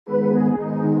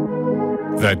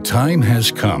The time has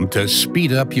come to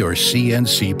speed up your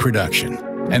CNC production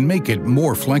and make it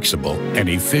more flexible and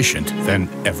efficient than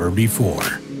ever before.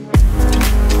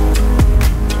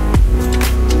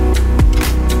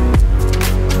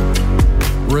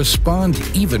 Respond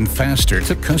even faster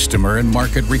to customer and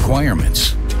market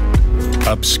requirements.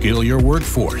 Upskill your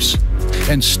workforce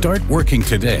and start working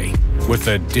today with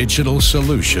the digital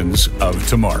solutions of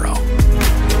tomorrow.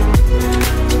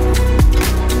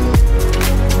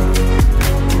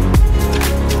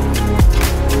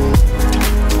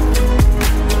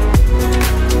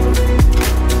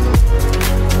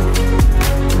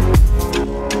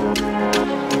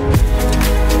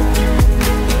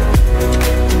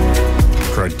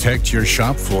 Protect your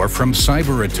shop floor from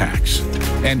cyber attacks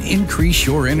and increase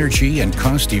your energy and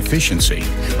cost efficiency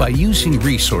by using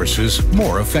resources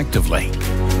more effectively.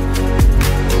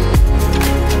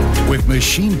 With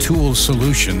machine tool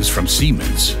solutions from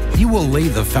Siemens, you will lay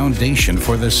the foundation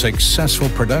for the successful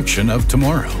production of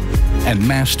tomorrow and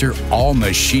master all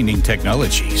machining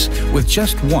technologies with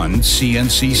just one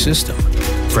CNC system,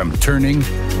 from turning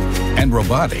and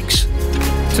robotics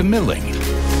to milling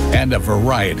and a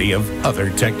variety of other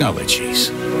technologies.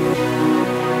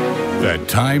 The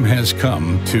time has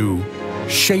come to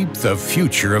shape the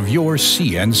future of your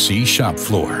CNC shop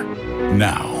floor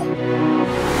now.